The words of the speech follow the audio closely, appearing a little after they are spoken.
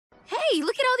Hey,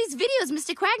 look at all these videos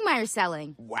Mr. Quagmire's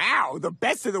selling. Wow, the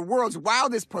best of the world's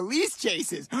wildest police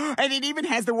chases. And it even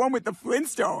has the one with the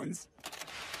Flintstones.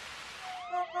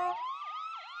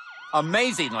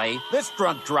 Amazingly, this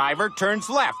drunk driver turns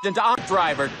left into a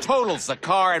driver, totals the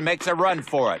car and makes a run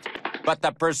for it. But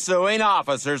the pursuing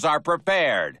officers are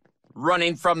prepared.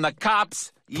 Running from the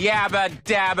cops, yabba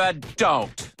dabba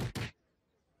don't.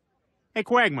 Hey,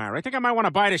 Quagmire, I think I might want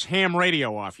to buy this ham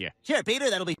radio off you. Sure, Peter,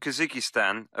 that'll be...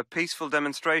 Kazakhstan, a peaceful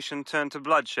demonstration turned to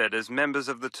bloodshed as members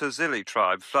of the Tuzili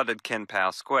tribe flooded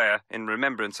Kenpao Square in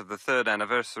remembrance of the 3rd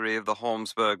anniversary of the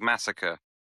Holmesburg massacre.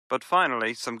 But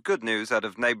finally, some good news out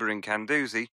of neighboring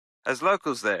Kanduzi, as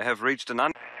locals there have reached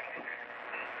an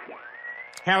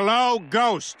Hello,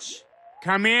 ghosts.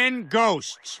 Come in,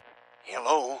 ghosts.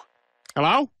 Hello?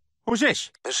 Hello? Who's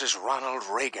this? This is Ronald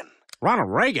Reagan. Ronald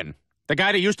Reagan? The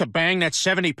guy that used to bang that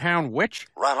 70-pound witch?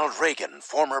 Ronald Reagan,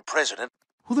 former president.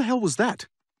 Who the hell was that?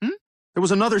 There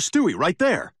was another Stewie right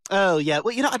there. Oh, yeah.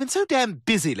 Well, you know, I've been so damn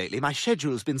busy lately. My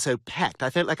schedule's been so packed. I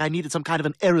felt like I needed some kind of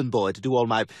an errand boy to do all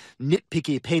my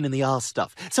nitpicky, pain-in-the-arse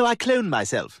stuff. So I cloned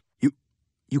myself. You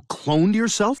cloned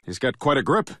yourself? He's got quite a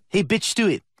grip. Hey, bitch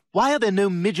Stewie, why are there no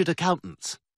midget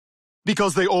accountants?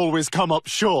 Because they always come up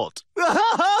short.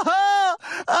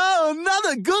 Oh,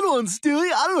 another good one,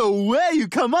 Stewie. I don't know where you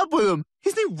come up with them.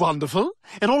 Isn't he wonderful?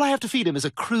 And all I have to feed him is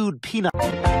a crude peanut.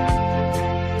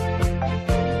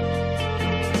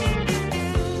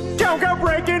 Don't go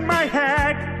breaking my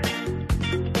head.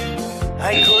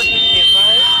 I couldn't if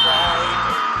I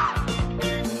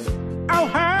tried. Oh,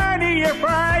 honey, if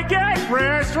I get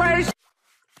restless.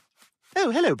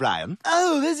 Oh, hello, Brian.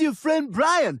 Oh, there's your friend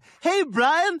Brian. Hey,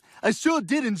 Brian. I sure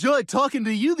did enjoy talking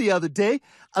to you the other day.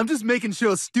 I'm just making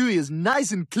sure Stewie is nice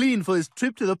and clean for his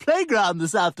trip to the playground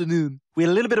this afternoon. We had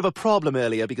a little bit of a problem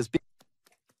earlier because...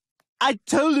 I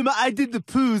told him I did the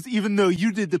poos even though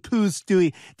you did the poos,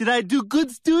 Stewie. Did I do good,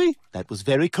 Stewie? That was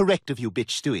very correct of you,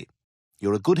 bitch, Stewie.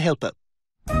 You're a good helper.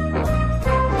 And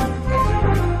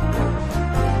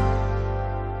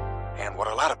what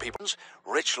a lot of people...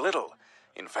 Rich Little.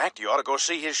 In fact, you ought to go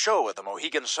see his show at the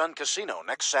Mohegan Sun Casino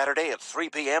next Saturday at 3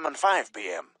 p.m. and 5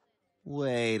 p.m.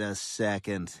 Wait a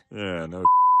second. Yeah, no.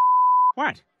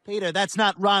 What? Peter, that's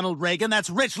not Ronald Reagan. That's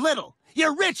Rich Little.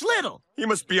 You're Rich Little. He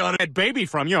must be on it. That baby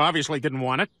from you obviously didn't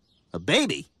want it. A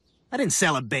baby? I didn't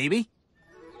sell a baby.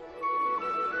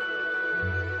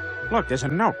 Look, there's a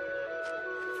note.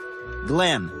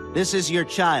 Glenn, this is your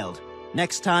child.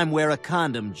 Next time, wear a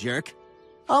condom, jerk.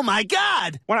 Oh, my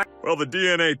God! Well, the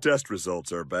DNA test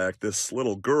results are back. This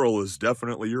little girl is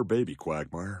definitely your baby,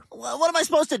 Quagmire. Well, what am I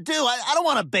supposed to do? I don't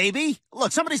want a baby.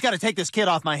 Look, somebody's got to take this kid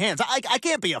off my hands. I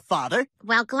can't be a father.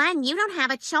 Well, Glenn, you don't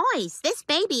have a choice. This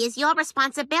baby is your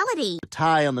responsibility. A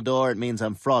tie on the door, it means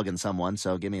I'm frogging someone,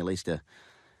 so give me at least a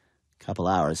couple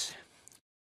hours.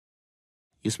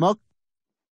 You smoke?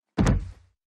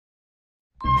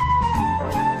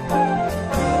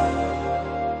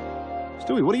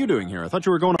 Stewie, what are you doing here? I thought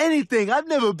you were going... Anything. I've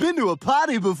never been to a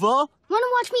party before. Want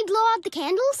to watch me blow out the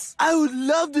candles? I would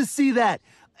love to see that.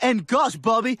 And gosh,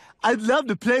 Bobby, I'd love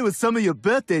to play with some of your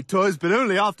birthday toys, but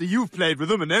only after you've played with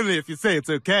them and only if you say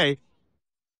it's okay.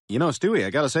 You know, Stewie,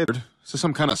 I gotta say, is this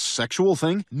some kind of sexual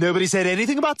thing? Nobody said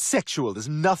anything about sexual. There's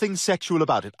nothing sexual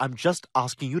about it. I'm just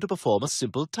asking you to perform a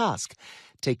simple task.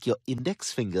 Take your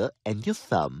index finger and your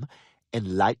thumb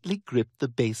and lightly grip the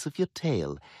base of your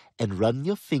tail and run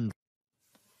your finger.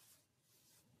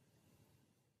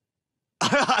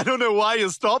 I don't know why you're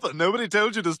stopping. Nobody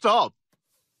told you to stop.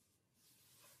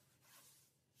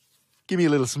 Give me a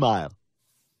little smile.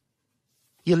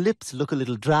 Your lips look a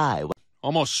little dry.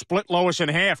 Almost split Lois in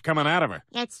half coming out of her.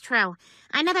 It's true.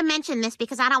 I never mentioned this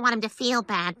because I don't want him to feel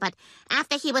bad, but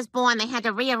after he was born, they had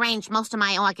to rearrange most of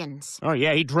my organs. Oh,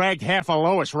 yeah, he dragged half of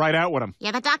Lois right out with him.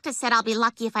 Yeah, the doctor said I'll be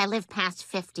lucky if I live past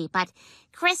 50, but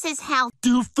Chris's health...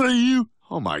 Do for you.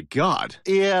 Oh, my God.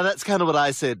 Yeah, that's kind of what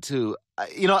I said, too.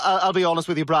 You know, I'll be honest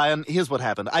with you, Brian. Here's what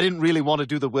happened. I didn't really want to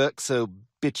do the work, so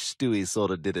bitch Stewie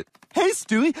sort of did it. Hey,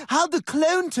 Stewie, how'd the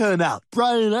clone turn out?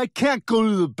 Brian, I can't go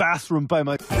to the bathroom by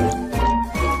my...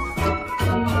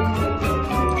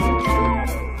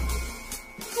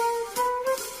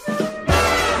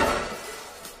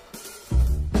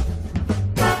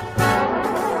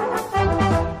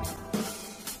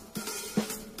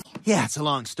 Yeah, it's a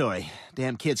long story.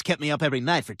 Damn kids kept me up every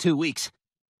night for 2 weeks.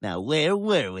 Now, where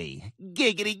were we?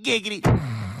 Giggity, giggity.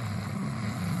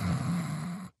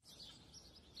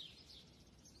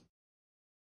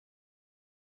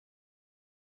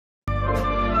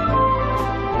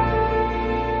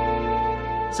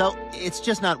 So, it's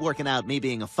just not working out, me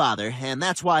being a father, and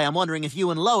that's why I'm wondering if you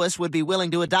and Lois would be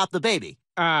willing to adopt the baby.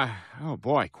 Oh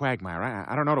boy, Quagmire,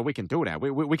 I don't know that we can do that.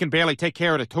 We can barely take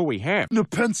care of the two we have. A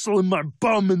pencil in my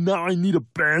bum, and now I need a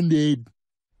Band-Aid.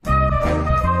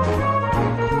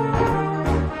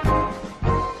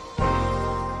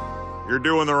 You're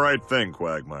doing the right thing,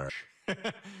 Quagmire.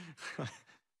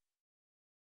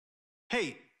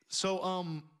 Hey, so,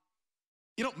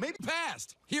 you know, maybe...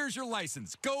 Passed. Here's your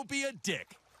license. Go be a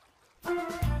dick.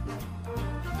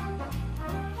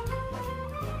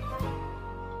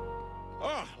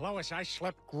 Oh, Lois, I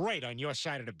slept great on your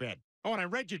side of the bed. Oh, and I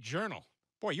read your journal.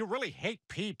 Boy, you really hate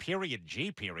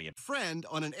P.G. Friend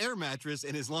on an air mattress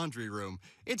in his laundry room.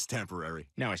 It's temporary.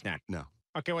 No, it's not. No.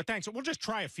 Okay, well, thanks. We'll just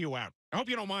try a few out. I hope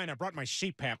you don't mind. I brought my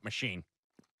CPAP machine.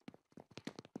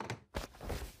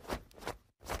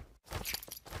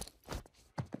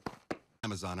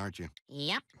 Amazon, aren't you?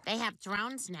 Yep, they have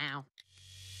drones now.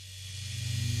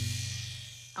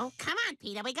 Oh, come on,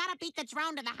 Peter. We gotta beat the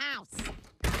drone to the house.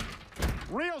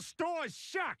 Real stores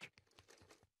suck.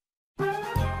 Oh,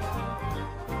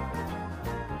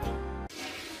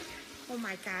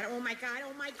 my God. Oh, my God.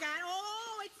 Oh, my God.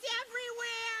 Oh, it's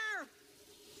everywhere.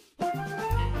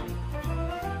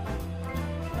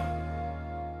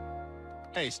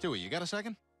 Hey, Stewie, you got a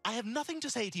second? I have nothing to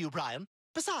say to you, Brian.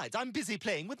 Besides, I'm busy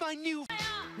playing with my new...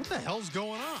 What the hell's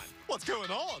going on? What's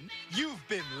going on? You've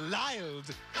been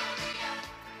lialed.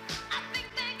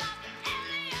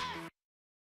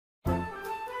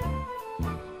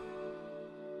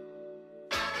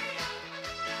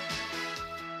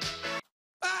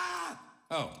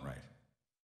 Oh, right.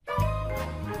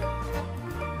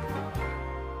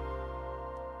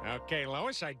 Okay,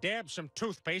 Lois, I dabbed some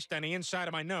toothpaste on the inside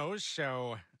of my nose,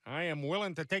 so I am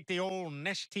willing to take the old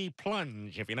Nestea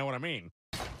plunge, if you know what I mean.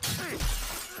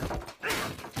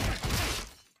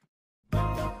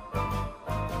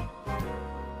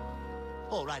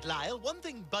 All right, Lyle, one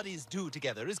thing buddies do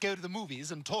together is go to the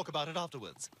movies and talk about it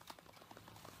afterwards.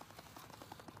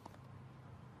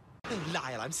 Oh,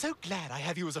 Lyle, I'm so glad I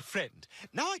have you as a friend.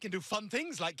 Now I can do fun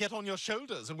things like get on your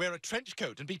shoulders and wear a trench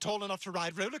coat and be tall enough to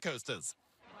ride roller coasters.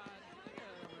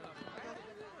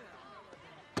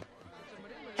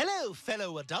 Hello,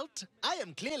 fellow adult. I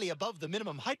am clearly above the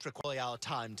minimum height required our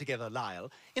time together,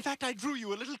 Lyle. In fact, I drew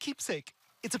you a little keepsake.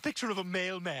 It's a picture of a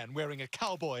male man wearing a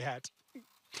cowboy hat.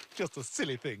 Just a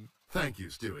silly thing. Thank you,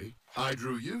 Stewie. I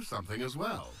drew you something as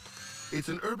well. It's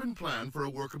an urban plan for a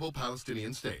workable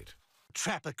Palestinian state.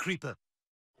 Trap a creeper.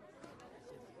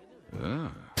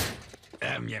 Yum,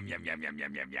 yum, yum, yum, yum, yum,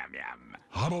 yum, yum, yum.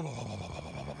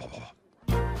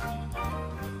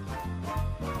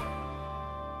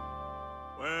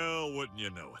 Well, wouldn't you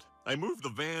know it? I moved the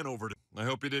van over to... I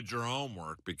hope you did your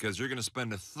homework, because you're going to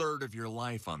spend a third of your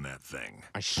life on that thing.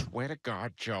 I swear to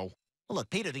God, Joe. Well, look,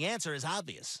 Peter, the answer is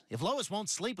obvious. If Lois won't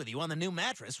sleep with you on the new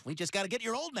mattress, we just got to get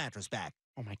your old mattress back.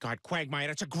 Oh, my God, Quagmire,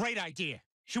 that's a great idea.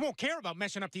 She won't care about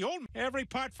messing up the old... Every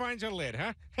pot finds a lid,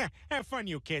 huh? Have fun,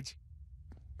 you kids.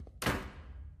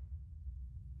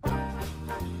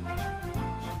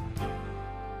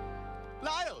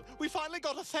 Lyle, we finally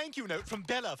got a thank you note from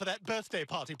Bella for that birthday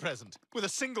party present. With a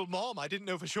single mom, I didn't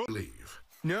know for sure. Leave.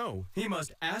 No, he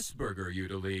must Asperger you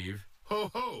to leave.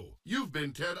 Ho ho! You've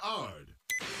been Ted Ard.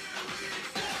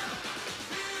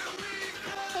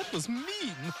 That was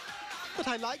mean. But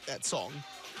I like that song.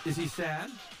 Is he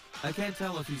sad? I can't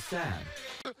tell if he's sad.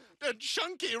 And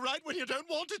chunky right when you don't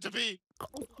want it to be.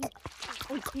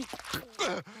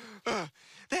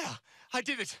 There, I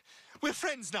did it. We're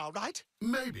friends now, right?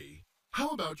 Maybe. How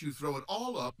about you throw it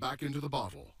all up back into the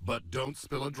bottle, but don't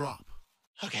spill a drop.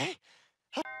 Okay.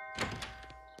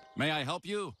 May I help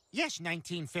you? Yes,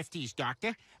 1950s,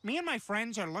 Doctor. Me and my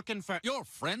friends are looking for... You're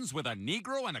friends with a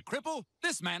Negro and a cripple?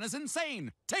 This man is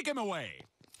insane. Take him away.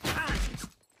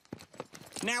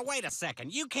 Now, wait a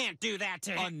second. You can't do that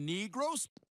to A Negro?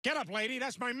 Get up, lady.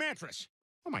 That's my mattress.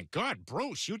 Oh, my God,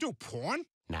 Bruce, you do porn?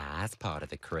 Nah, it's part of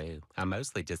the crew. I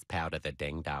mostly just powder the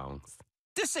ding-dongs.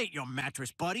 This ain't your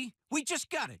mattress, buddy. We just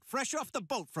got it, fresh off the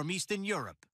boat from Eastern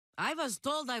Europe. I was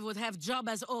told I would have job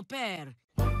as au pair.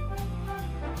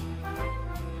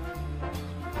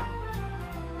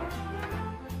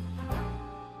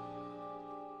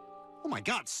 Oh, my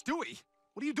God, Stewie.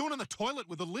 What are you doing in the toilet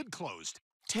with the lid closed?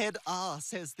 Ted R.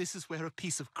 says this is where a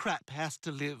piece of crap has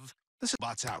to live. This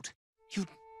bot's out.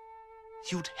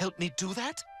 You'd help me do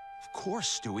that? Of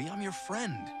course, Stewie. I'm your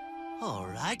friend. All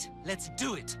right, let's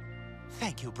do it.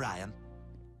 Thank you, Brian.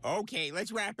 Okay,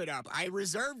 let's wrap it up. I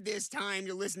reserved this time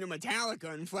to listen to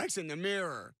Metallica and flex in the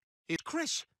mirror. It's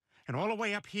Chris. And all the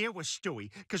way up here was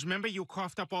Stewie. Because remember you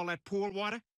coughed up all that pool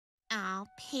water? Oh,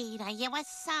 Peter, you were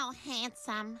so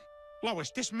handsome.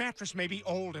 Lois, this mattress may be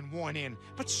old and worn in,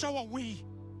 but so are we.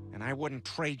 and I wouldn't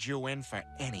trade you in for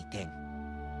anything.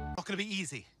 Not going to be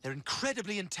easy. They're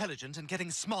incredibly intelligent and getting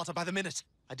smarter by the minute.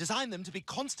 I designed them to be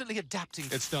constantly adapting.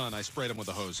 It's done. I sprayed him with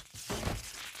a hose.